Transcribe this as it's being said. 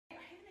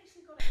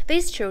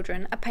These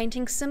children are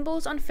painting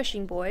symbols on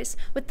fishing buoys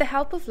with the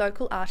help of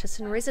local artists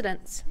and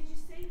residents.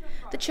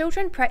 The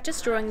children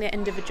practiced drawing their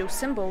individual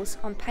symbols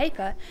on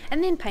paper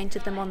and then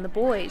painted them on the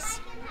buoys.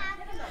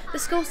 The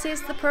school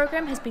says the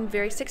program has been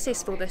very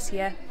successful this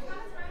year.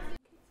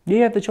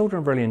 Yeah, the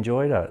children really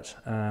enjoyed it.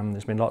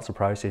 There's been lots of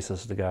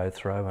processes to go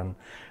through, and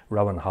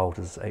Rowan Holt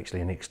is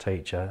actually an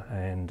ex-teacher,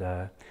 and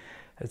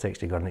it's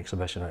actually got an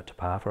exhibition at Te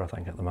Pāwhara, I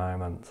think, at the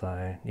moment.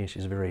 So yeah,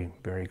 she's a very,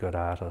 very good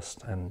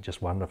artist and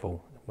just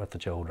wonderful with the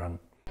children.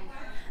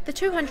 The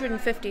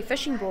 250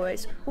 fishing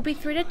buoys will be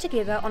threaded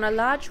together on a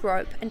large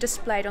rope and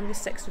displayed on the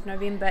 6th of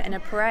November in a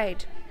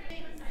parade.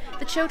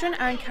 The children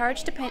are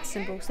encouraged to paint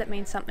symbols that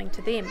mean something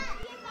to them.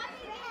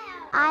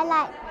 I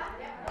like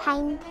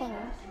painting.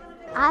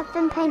 I've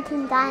been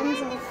painting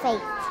diamonds and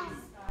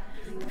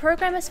feet. The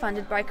program is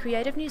funded by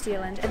Creative New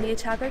Zealand and the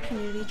Otago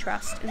Community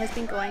Trust and has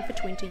been going for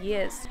 20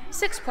 years.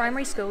 6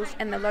 primary schools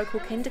and the local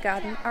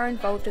kindergarten are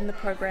involved in the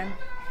program.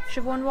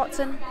 Siobhan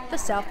Watson, The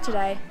South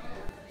Today.